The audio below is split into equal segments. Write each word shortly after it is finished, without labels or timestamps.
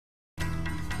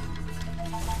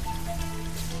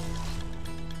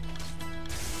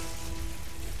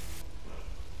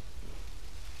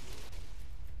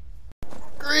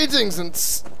Greetings and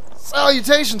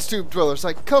salutations, tube dwellers.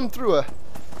 I come through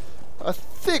a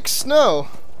thick snow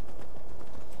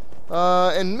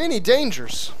and many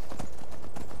dangers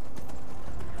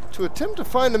to attempt to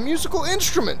find a musical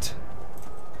instrument.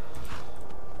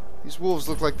 These wolves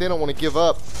look like they don't want to give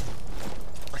up.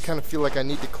 I kind of feel like I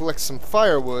need to collect some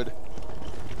firewood.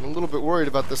 I'm a little bit worried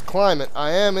about this climate.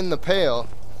 I am in the Pale.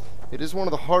 It is one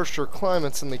of the harsher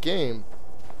climates in the game.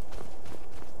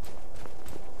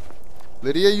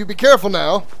 Lydia, you be careful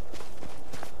now.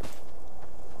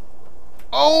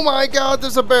 Oh my god,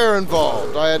 there's a bear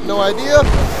involved. I had no idea.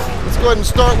 Let's go ahead and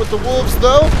start with the wolves,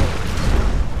 though.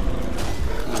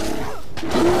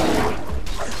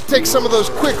 Take some of those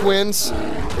quick wins.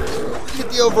 Get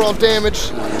the overall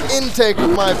damage intake of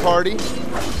my party.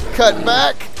 Cut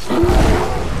back.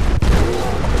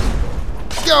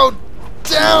 Go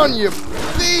down, you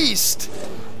beast!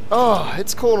 Oh,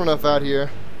 it's cold enough out here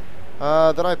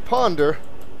that I ponder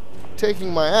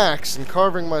taking my axe and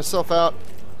carving myself out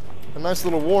a nice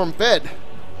little warm bed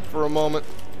for a moment.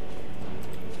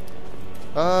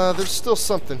 There's still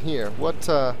something here. What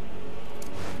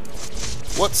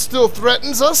still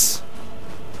threatens us?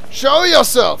 Show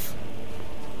yourself!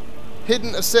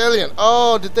 Hidden assailant.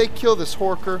 Oh, did they kill this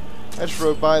horker? I just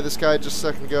rode by this guy just a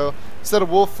second ago. Is that a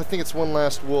wolf? I think it's one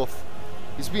last wolf.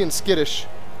 He's being skittish.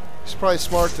 He's probably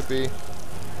smart to be.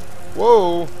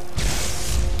 Whoa.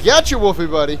 Got you, wolfie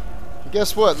buddy. And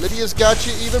guess what? Lydia's got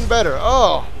you even better.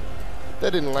 Oh,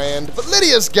 that didn't land. But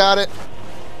Lydia's got it.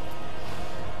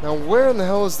 Now, where in the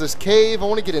hell is this cave? I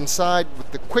want to get inside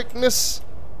with the quickness.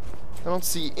 I don't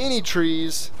see any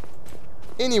trees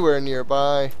anywhere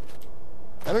nearby.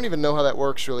 I don't even know how that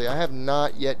works, really. I have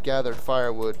not yet gathered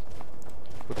firewood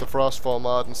with the Frostfall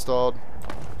mod installed.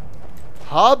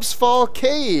 Hobbsfall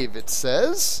Cave, it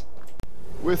says,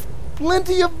 with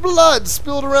plenty of blood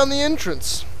spilled around the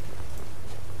entrance.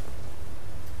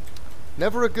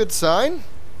 Never a good sign.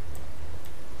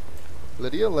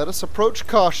 Lydia, let us approach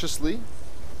cautiously.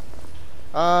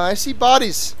 I see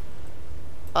bodies.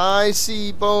 I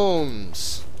see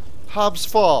bones.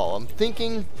 Hobbsfall. I'm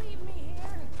thinking...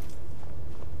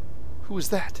 Who is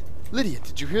that? Lydia,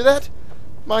 did you hear that?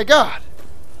 My god.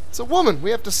 It's a woman.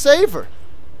 We have to save her.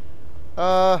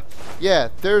 Yeah,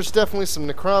 there's definitely some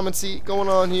necromancy going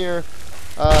on here.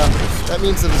 That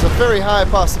means that there's a very high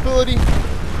possibility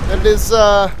that it is,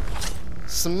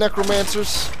 some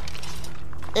necromancers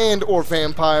and or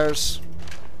vampires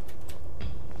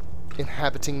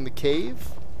inhabiting the cave.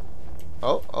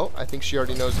 Oh, I think she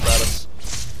already knows about us.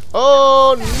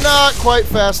 Oh, not quite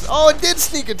fast. Oh, it did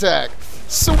sneak attack.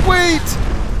 Sweet!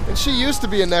 And she used to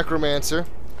be a necromancer,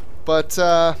 but,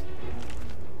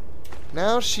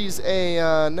 now she's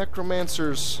a,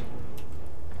 necromancer's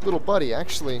little buddy.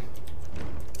 Actually,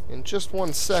 in just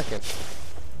 1 second,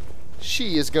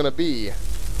 she is gonna be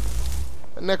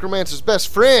a necromancer's best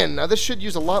friend. Now, this should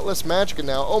use a lot less magicka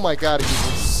now. Oh my god, it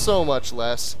uses so much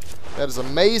less. That is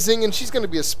amazing, and she's gonna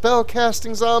be a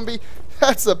spell-casting zombie.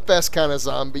 That's the best kind of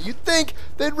zombie. You'd think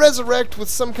they'd resurrect with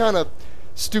some kind of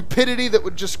stupidity that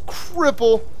would just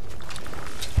cripple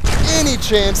any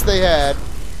chance they had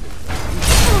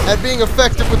at being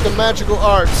effective with the magical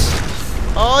arts.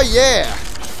 Oh yeah!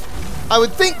 I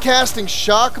would think casting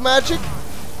shock magic,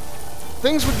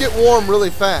 things would get warm really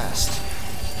fast.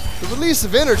 The release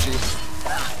of energy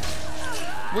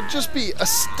would just be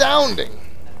astounding.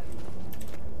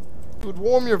 It would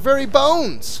warm your very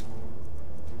bones.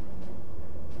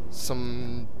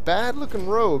 Some bad looking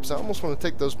robes. I almost want to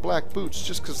take those black boots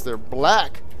just because they're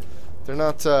black. They're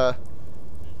not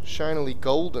shinily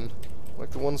golden like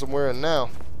the ones I'm wearing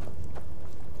now.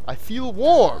 I feel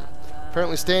warm.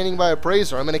 Apparently standing by a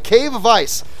brazier. I'm in a cave of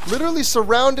ice. Literally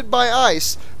surrounded by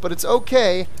ice. But it's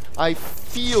okay. I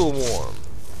feel warm.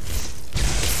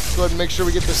 Let's go ahead and make sure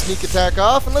we get the sneak attack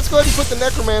off. And let's go ahead and put the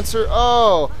necromancer...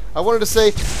 Oh, I wanted to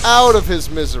say out of his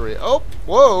misery. Oh,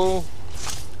 whoa.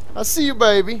 I see you,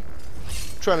 baby.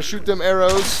 Trying to shoot them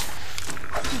arrows.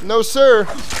 No, sir.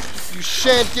 You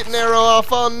shan't get an arrow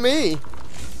off on me.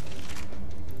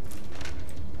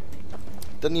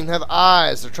 Doesn't even have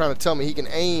eyes. They're trying to tell me he can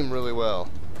aim really well.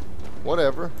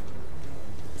 Whatever.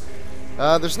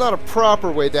 There's not a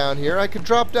proper way down here. I could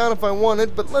drop down if I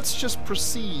wanted, but let's just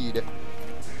proceed.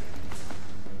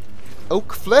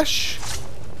 Oak flesh.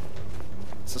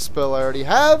 It's a spell I already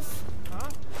have.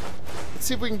 Let's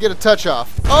see if we can get a touch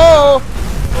off. Oh!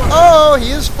 Oh, he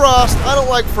is frost. I don't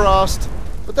like frost,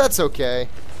 but that's okay.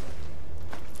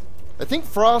 I think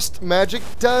frost magic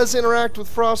does interact with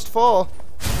Frostfall.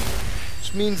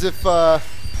 Which means if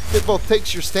it both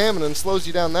takes your stamina and slows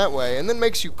you down that way, and then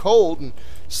makes you cold and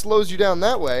slows you down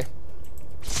that way,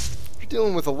 you're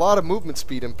dealing with a lot of movement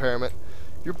speed impairment,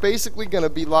 you're basically going to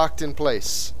be locked in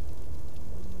place.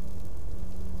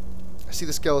 I see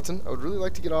the skeleton. I would really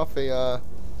like to get off a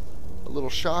little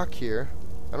shock here.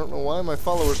 I don't know why my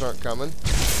followers aren't coming.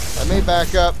 I may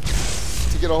back up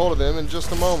to get a hold of him in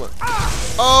just a moment.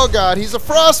 Oh god, he's a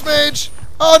frost mage!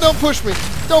 Oh, don't push me!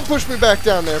 Don't push me back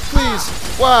down there,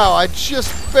 please! Wow, I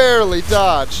just barely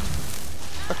dodged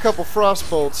a couple frost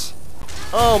bolts.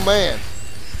 Oh man.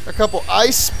 A couple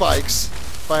ice spikes,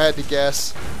 if I had to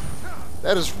guess.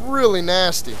 That is really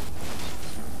nasty.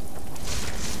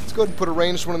 Let's go ahead and put a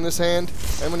ranged one in this hand.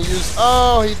 I'm going to use...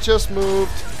 Oh, he just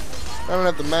moved. I don't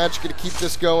have the magic to keep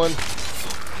this going.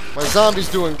 My zombie's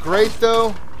doing great,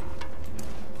 though.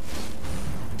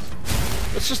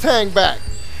 Let's just hang back.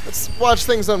 Let's watch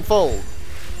things unfold.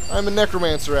 I'm a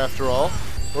necromancer, after all.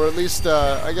 Or at least,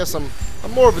 I guess I'm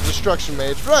more of a destruction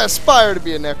mage. But I aspire to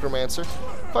be a necromancer.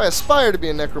 If I aspire to be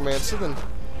a necromancer, then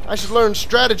I should learn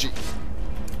strategy.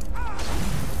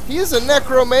 He is a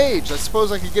necromage. I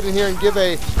suppose I could get in here and give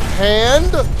a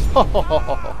hand.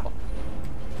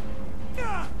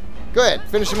 Go ahead,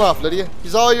 finish him off, Lydia.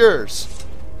 He's all yours.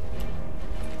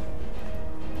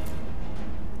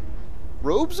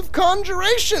 Robes of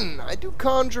Conjuration. I do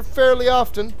conjure fairly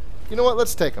often. You know what?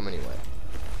 Let's take them anyway.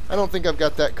 I don't think I've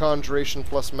got that Conjuration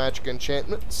plus Magic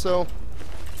enchantment, so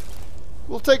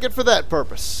we'll take it for that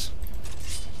purpose.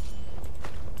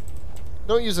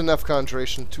 Don't use enough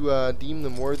Conjuration to deem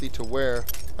them worthy to wear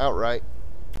outright.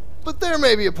 But there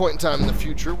may be a point in time in the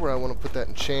future where I want to put that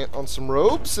enchant on some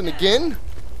robes. And again,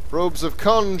 Robes of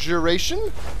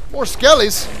Conjuration. More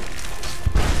skellies.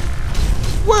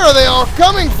 Where are they all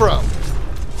coming from?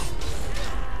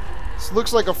 This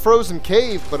looks like a frozen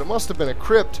cave, but it must have been a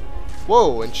crypt.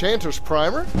 Whoa, Enchanter's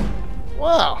Primer?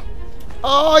 Wow.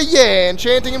 Oh yeah,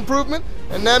 enchanting improvement.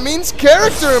 And that means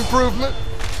character improvement.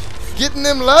 Getting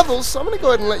them levels. I'm going to go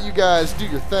ahead and let you guys do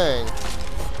your thing.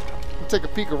 Take a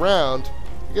peek around.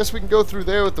 I guess we can go through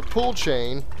there with the pull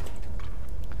chain.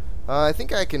 I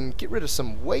think I can get rid of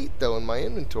some weight, though, in my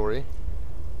inventory.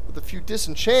 With a few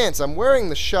disenchants. I'm wearing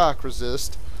the shock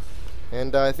resist.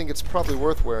 And I think it's probably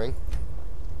worth wearing.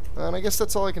 And I guess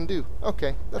that's all I can do.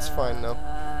 Okay, that's fine, though.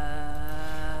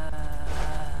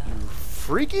 You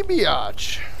freaky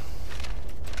biatch.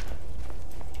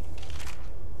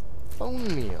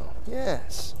 Bone meal.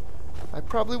 Yes. I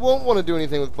probably won't want to do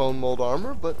anything with bone mold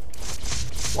armor, but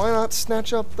why not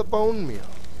snatch up the bone meal?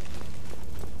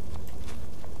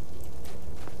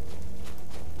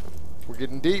 We're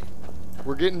getting deep.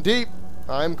 We're getting deep.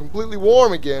 I'm completely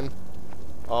warm again.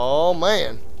 Oh,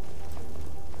 man.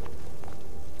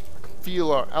 I can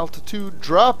feel our altitude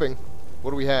dropping.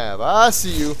 What do we have? I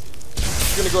see you.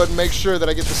 I'm going to go ahead and make sure that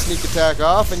I get the sneak attack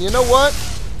off. And you know what?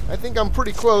 I think I'm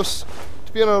pretty close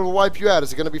to being able to wipe you out.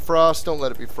 Is it going to be frost? Don't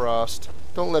let it be frost.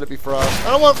 Don't let it be frost.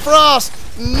 I don't want frost!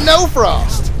 No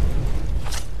frost!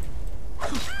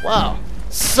 Wow.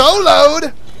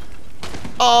 Soloed!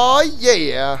 Aw,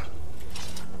 yeah.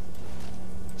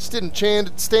 This didn't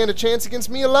stand a chance against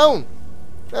me alone.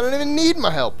 I don't even need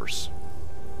my helpers.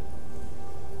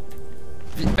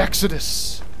 The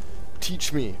Exodus.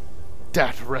 Teach me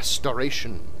that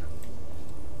restoration.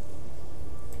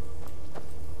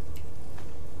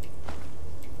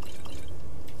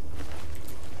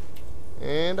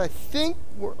 And I think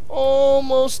we're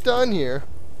almost done here.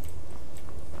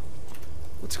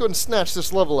 Let's go ahead and snatch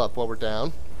this level up while we're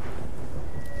down.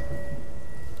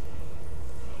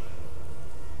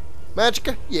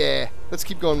 Magicka? Yeah. Let's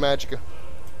keep going Magicka.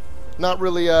 Not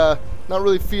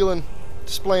really feeling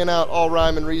displaying out all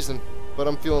rhyme and reason, but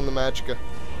I'm feeling the Magicka.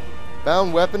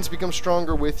 Bound weapons become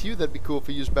stronger with you. That'd be cool if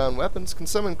we use bound weapons. Can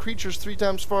summon creatures 3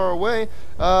 times far away.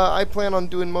 I plan on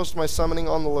doing most of my summoning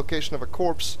on the location of a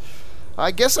corpse.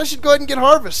 I guess I should go ahead and get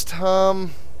Harvest. I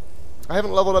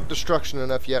haven't leveled up Destruction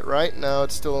enough yet, right? No,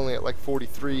 it's still only at like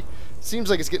 43. Seems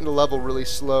like it's getting to level really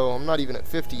slow. I'm not even at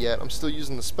 50 yet. I'm still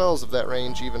using the spells of that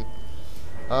range even.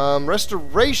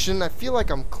 Restoration, I feel like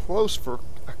I'm close for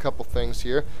a couple things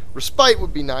here. Respite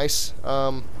would be nice.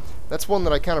 That's one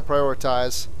that I kind of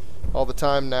prioritize all the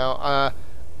time now.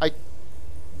 I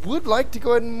would like to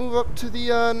go ahead and move up to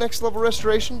the next level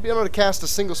Restoration. Being able to cast a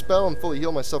single spell and fully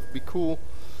heal myself would be cool.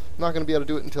 I'm not going to be able to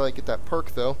do it until I get that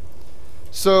perk, though.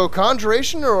 So,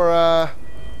 Conjuration or,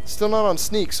 still not on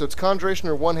Sneak, so it's Conjuration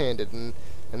or one-handed, and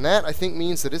that, I think,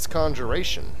 means that it's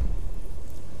Conjuration.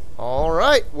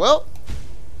 Alright, well,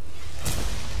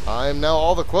 I am now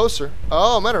all the closer.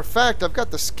 Oh, matter of fact, I've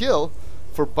got the skill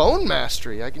for Bone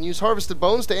Mastery. I can use Harvested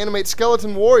Bones to animate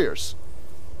skeleton warriors.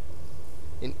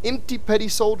 An empty petty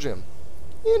soul gem.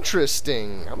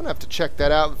 Interesting. I'm going to have to check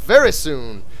that out very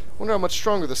soon. Wonder how much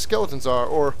stronger the skeletons are,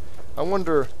 or I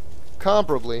wonder,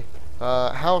 comparably,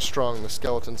 how strong the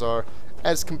skeletons are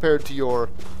as compared to your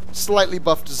slightly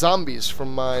buffed zombies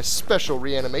from my special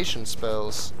reanimation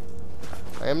spells.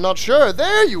 I am not sure.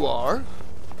 There you are!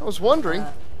 I was wondering.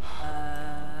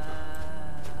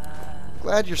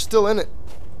 Glad you're still in it,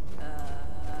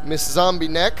 Miss Zombie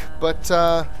Neck, but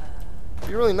it'd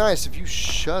be really nice if you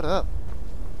shut up.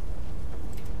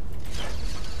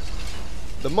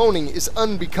 The moaning is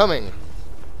unbecoming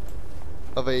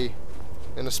of an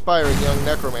aspiring young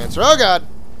necromancer. Oh god!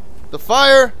 The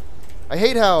fire! I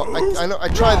hate how I know I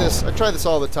try this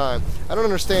all the time. I don't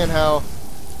understand how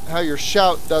your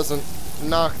shout doesn't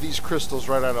knock these crystals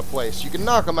right out of place. You can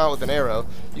knock them out with an arrow.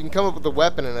 You can come up with a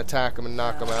weapon and attack them and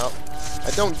knock them out.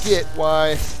 I don't get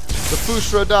why the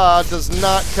Fusroda does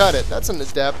not cut it. That's an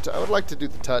adept. I would like to do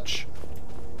the touch.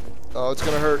 Oh, it's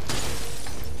gonna hurt.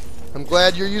 I'm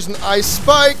glad you're using Ice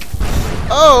Spike.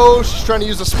 Oh, she's trying to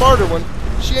use a smarter one.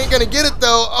 She ain't gonna get it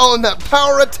though. Oh, and that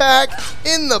power attack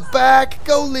in the back.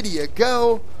 Go, Lydia,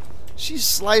 go. She's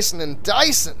slicing and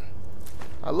dicing.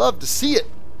 I love to see it.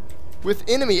 With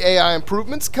enemy AI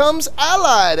improvements comes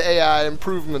allied AI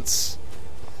improvements.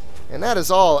 And that is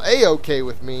all A-okay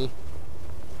with me.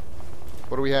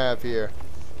 What do we have here?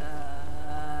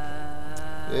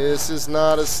 This is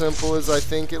not as simple as I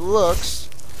think it looks.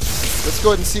 Let's go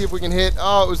ahead and see if we can hit.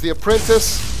 Oh, it was the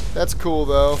apprentice. That's cool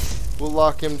though. We'll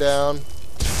lock him down.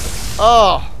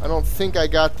 Oh, I don't think I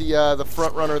got the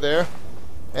front runner there.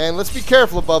 And let's be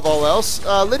careful above all else.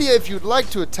 Lydia, if you'd like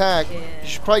to attack, you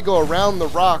should probably go around the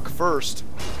rock first.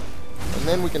 And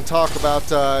then we can talk about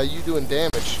you doing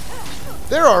damage.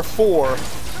 There are 4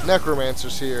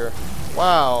 necromancers here.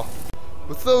 Wow.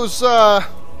 With those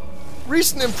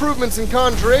recent improvements in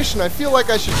conjuration, I feel like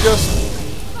I should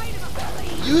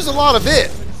just use a lot of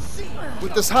it.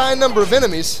 With this high number of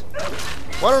enemies,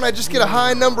 why don't I just get a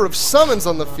high number of summons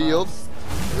on the field,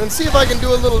 and then see if I can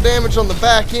do a little damage on the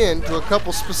back end to a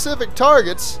couple specific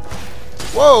targets,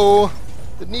 whoa,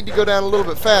 that need to go down a little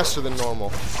bit faster than normal.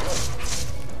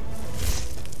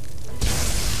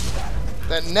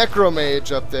 That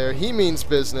necromage up there, he means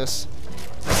business.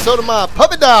 So do my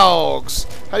puppy dogs.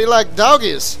 How do you like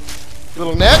doggies?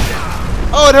 Little neck?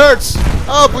 Oh, it hurts.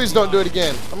 Oh, please don't do it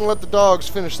again. I'm gonna let the dogs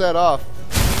finish that off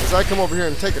as I come over here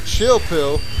and take a chill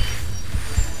pill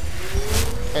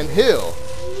and heal.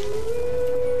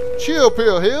 Chill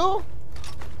pill hill.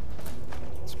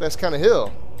 It's the best kind of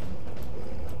hill.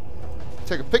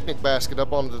 Take a picnic basket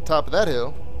up onto the top of that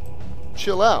hill.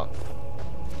 Chill out.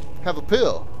 Have a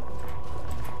pill.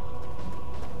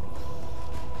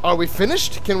 Are we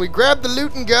finished? Can we grab the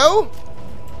loot and go?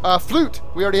 Flute.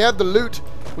 We already have the loot.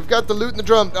 We've got the loot and the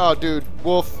drum. Oh, dude.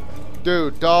 Wolf.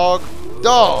 Dude. Dog.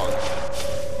 Dog.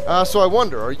 So I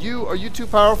wonder, are you too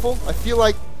powerful? I feel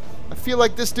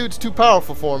like this dude's too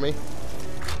powerful for me.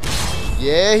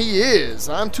 Yeah, he is.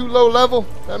 I'm too low level.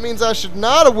 That means I should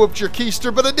not have whooped your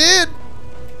keister, but I did.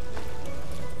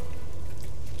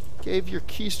 Gave your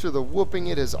keister the whooping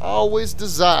it has always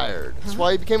desired. That's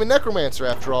why you became a necromancer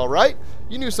after all, right?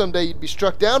 You knew someday you'd be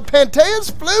struck down.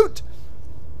 Pantea's flute!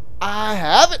 I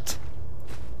have it!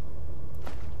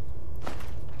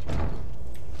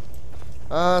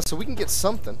 So we can get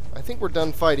something. I think we're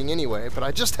done fighting anyway, but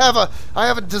I just have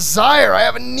a desire, I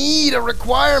have a need, a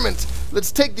requirement.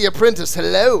 Let's take the apprentice.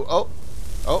 Hello.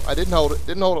 Oh, I didn't hold it.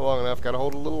 Didn't hold it long enough. Gotta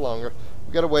hold it a little longer.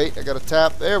 We gotta wait. I gotta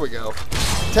tap. There we go.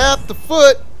 Tap the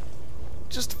foot.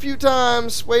 Just a few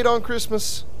times. Wait on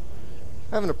Christmas.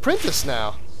 I have an apprentice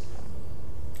now.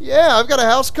 Yeah, I've got a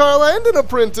housecarl and an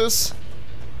apprentice.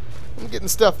 I'm getting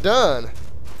stuff done.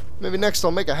 Maybe next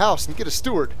I'll make a house and get a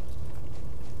steward.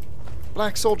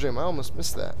 Black Soul Gem, I almost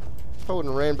missed that. If I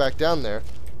wouldn't have ran back down there.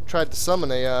 Tried to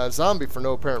summon a zombie for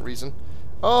no apparent reason.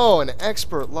 Oh, an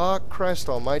expert lock. Christ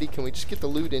almighty, can we just get the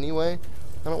loot anyway?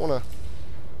 I don't want to...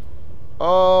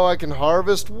 Oh, I can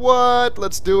harvest. What?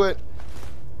 Let's do it.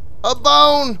 A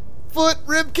bone! Foot,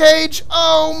 rib cage!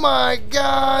 Oh my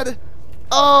god!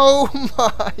 Oh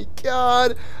my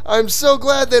god! I'm so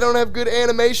glad they don't have good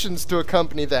animations to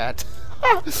accompany that.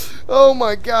 Oh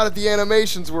my god, if the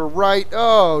animations were right.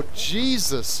 Oh,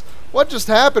 Jesus. What just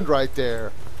happened right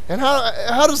there? And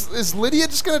is Lydia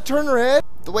just gonna turn her head?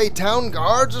 The way town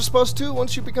guards are supposed to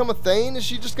once you become a Thane? Is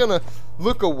she just gonna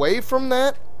look away from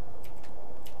that?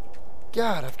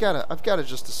 God, I've gotta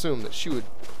just assume that she would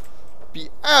be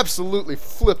absolutely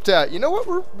flipped out. You know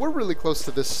what? We're really close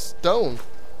to this stone.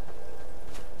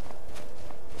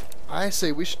 I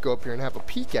say we should go up here and have a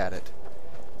peek at it.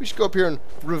 We should go up here and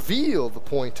reveal the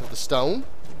point of the stone.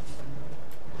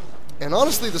 And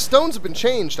honestly, the stones have been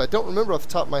changed. I don't remember off the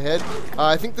top of my head.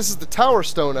 I think this is the tower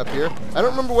stone up here. I don't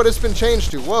remember what it's been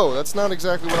changed to. Whoa, that's not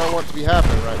exactly what I want to be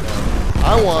happening right now.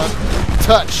 I want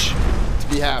touch to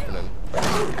be happening.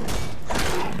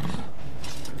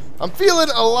 I'm feeling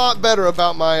a lot better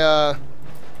about my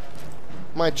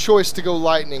my choice to go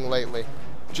lightning lately.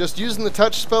 Just using the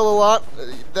touch spell a lot,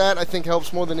 that I think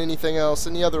helps more than anything else.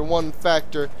 Any other one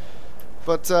factor.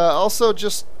 But also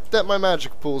just that my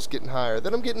magic pool's getting higher,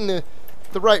 that I'm getting the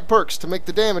right perks to make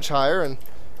the damage higher,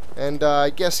 and I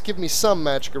guess give me some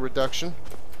magic reduction.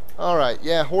 Alright,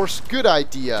 yeah, horse, good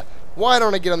idea. Why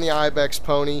don't I get on the Ibex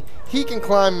pony? He can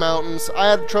climb mountains. I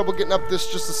had trouble getting up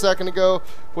this just a second ago.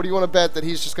 What do you want to bet that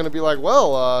he's just going to be like,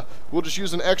 well, we'll just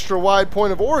use an extra wide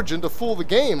point of origin to fool the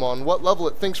game on what level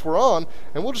it thinks we're on,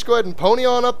 and we'll just go ahead and pony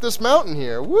on up this mountain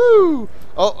here. Woo!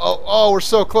 Oh, we're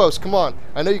so close. Come on.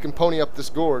 I know you can pony up this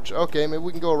gorge. Okay, maybe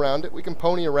we can go around it. We can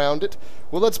pony around it.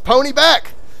 Well, let's pony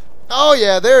back! Oh,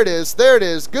 yeah, there it is. There it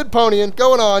is. Good ponying.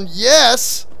 Going on.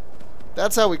 Yes!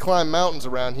 That's how we climb mountains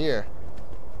around here.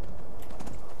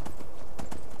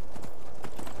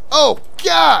 Oh,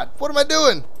 God! What am I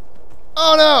doing?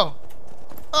 Oh, no!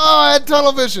 Oh, I had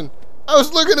tunnel vision. I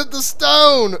was looking at the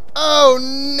stone. Oh,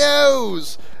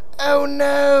 noes. Oh,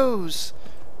 noes.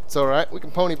 It's alright. We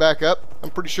can pony back up,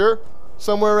 I'm pretty sure.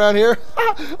 Somewhere around here.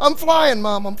 I'm flying,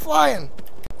 Mom. I'm flying.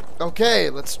 Okay,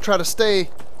 let's try to stay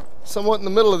somewhat in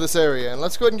the middle of this area. And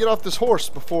let's go ahead and get off this horse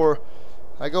before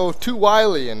I go too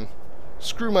wily and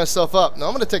screw myself up. Now,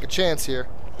 I'm going to take a chance here.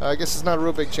 I guess it's not a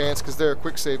real big chance because their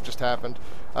quick save just happened.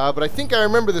 But I think I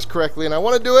remember this correctly, and I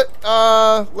want to do it.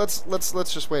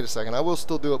 Let's just wait a second. I will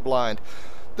still do it blind.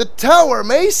 The tower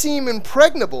may seem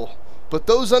impregnable, but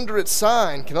those under its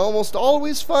sign can almost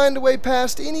always find a way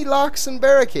past any locks and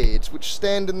barricades which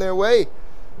stand in their way,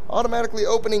 automatically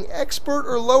opening expert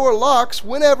or lower locks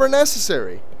whenever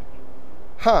necessary.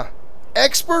 Huh.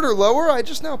 Expert or lower? I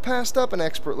just now passed up an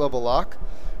expert level lock.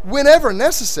 Whenever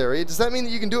necessary? Does that mean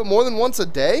that you can do it more than once a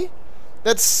day?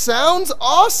 That sounds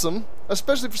awesome,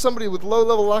 especially for somebody with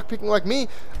low-level lockpicking like me.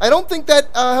 I don't think that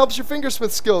helps your fingersmith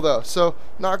skill, though, so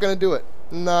not going to do it.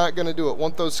 Not going to do it.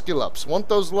 Want those skill ups. Want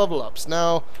those level ups.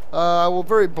 Now, I will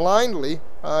very blindly,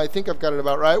 I think I've got it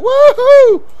about right.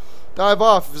 Woohoo! Dive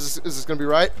off. Is this going to be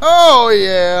right? Oh,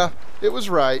 yeah. It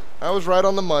was right. I was right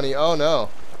on the money. Oh, no.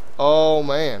 Oh,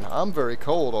 man. I'm very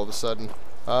cold all of a sudden.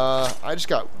 I just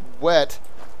got wet.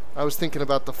 I was thinking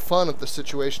about the fun of the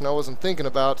situation. I wasn't thinking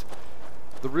about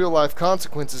the real-life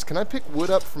consequences. Can I pick wood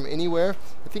up from anywhere?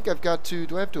 I think I've got to...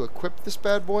 Do I have to equip this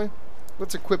bad boy?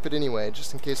 Let's equip it anyway,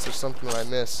 just in case there's something that I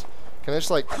miss. Can I just,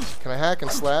 like... Can I hack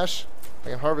and slash?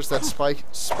 I can harvest that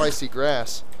spicy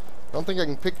grass. I don't think I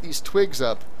can pick these twigs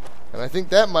up. And I think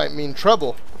that might mean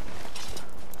trouble.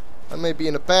 I may be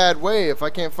in a bad way if I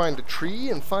can't find a tree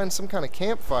and find some kind of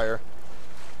campfire.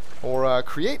 Or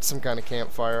create some kind of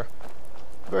campfire.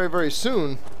 Very, very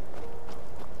soon.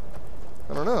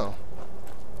 I don't know.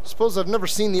 Suppose I've never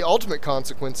seen the ultimate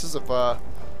consequences of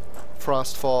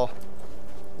Frostfall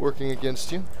working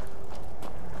against you.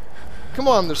 Come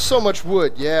on, there's so much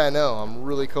wood. Yeah, I know. I'm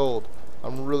really cold.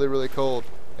 I'm really, really cold.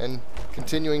 And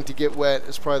continuing to get wet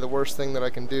is probably the worst thing that I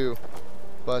can do.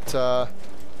 But I'm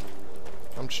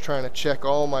just trying to check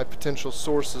all my potential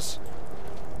sources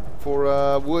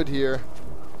for wood here.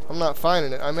 I'm not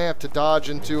finding it. I may have to dodge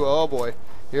into... Oh, boy.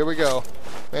 Here we go.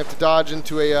 I have to dodge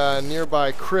into a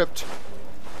nearby crypt.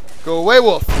 Go away,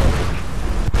 wolf!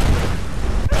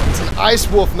 It's an ice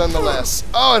wolf nonetheless.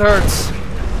 Oh, it hurts.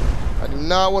 I do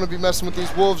not want to be messing with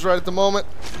these wolves right at the moment.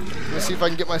 Let me see if I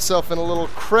can get myself in a little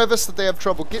crevice that they have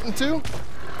trouble getting to.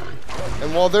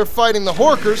 And while they're fighting the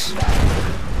horkers,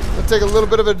 I'm going to take a little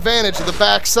bit of advantage of the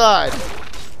back side.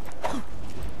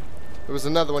 There was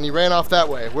another one. He ran off that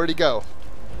way. Where'd he go?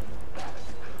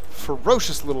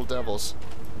 Ferocious little devils.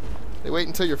 They wait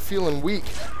until you're feeling weak,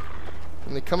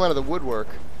 and they come out of the woodwork.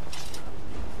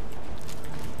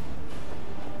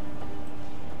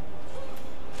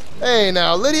 Hey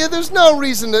now, Lydia, there's no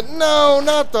reason to... No,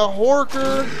 not the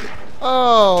horker.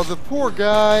 Oh, the poor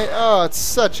guy. Oh, it's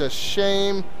such a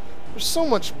shame. There's so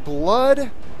much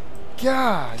blood.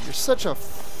 God, you're such a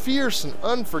fierce and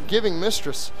unforgiving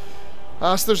mistress.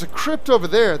 So there's a crypt over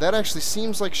there. That actually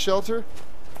seems like shelter,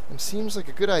 and seems like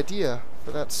a good idea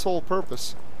for that sole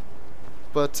purpose.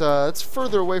 But it's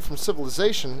further away from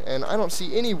civilization, and I don't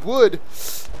see any wood.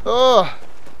 Oh,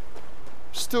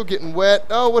 still getting wet.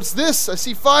 Oh, what's this? I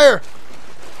see fire.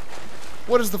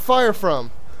 What is the fire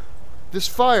from? This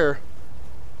fire.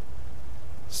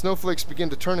 Snowflakes begin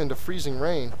to turn into freezing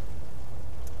rain.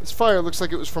 This fire looks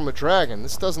like it was from a dragon.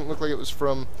 This doesn't look like it was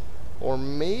from... Or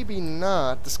maybe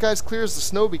not. The sky's clear as the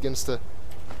snow begins to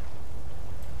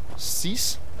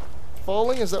cease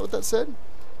falling? Is that what that said?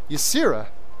 Ysira.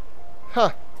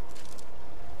 Huh.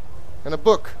 And a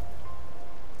book.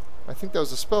 I think that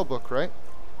was a spell book, right?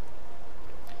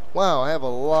 Wow, I have a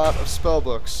lot of spell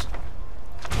books.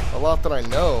 A lot that I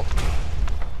know.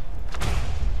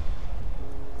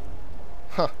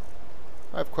 Huh.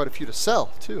 I have quite a few to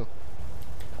sell, too.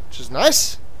 Which is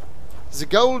nice. The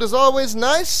gold is always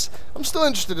nice. I'm still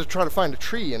interested to try to find a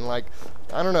tree and, like,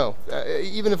 I don't know,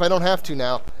 even if I don't have to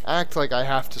now, act like I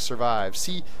have to survive.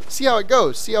 See how it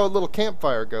goes. See how a little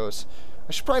campfire goes.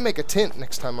 I should probably make a tent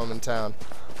next time I'm in town.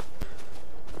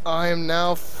 I am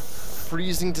now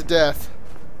freezing to death.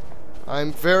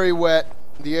 I'm very wet.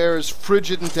 The air is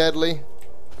frigid and deadly.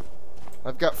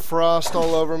 I've got frost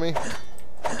all over me.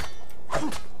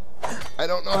 I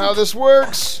don't know how this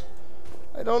works.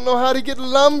 I don't know how to get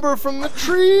lumber from the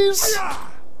trees.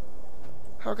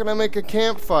 How can I make a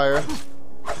campfire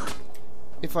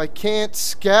if I can't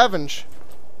scavenge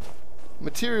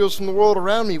materials from the world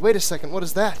around me? Wait a second, what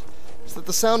is that? Is that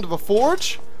the sound of a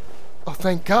forge? Oh,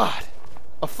 thank God.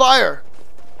 A fire.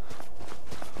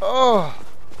 Oh.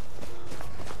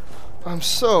 I'm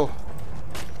so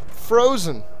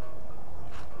frozen.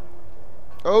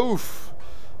 Oof.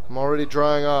 I'm already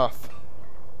drying off.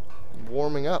 I'm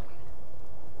warming up.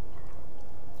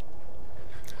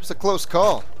 It was a close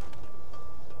call.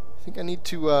 I think I need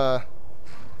to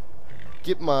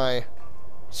get my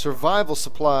survival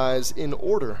supplies in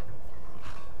order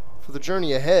for the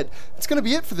journey ahead. That's going to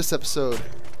be it for this episode.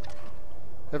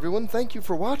 Everyone, thank you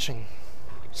for watching.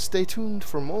 Stay tuned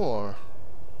for more.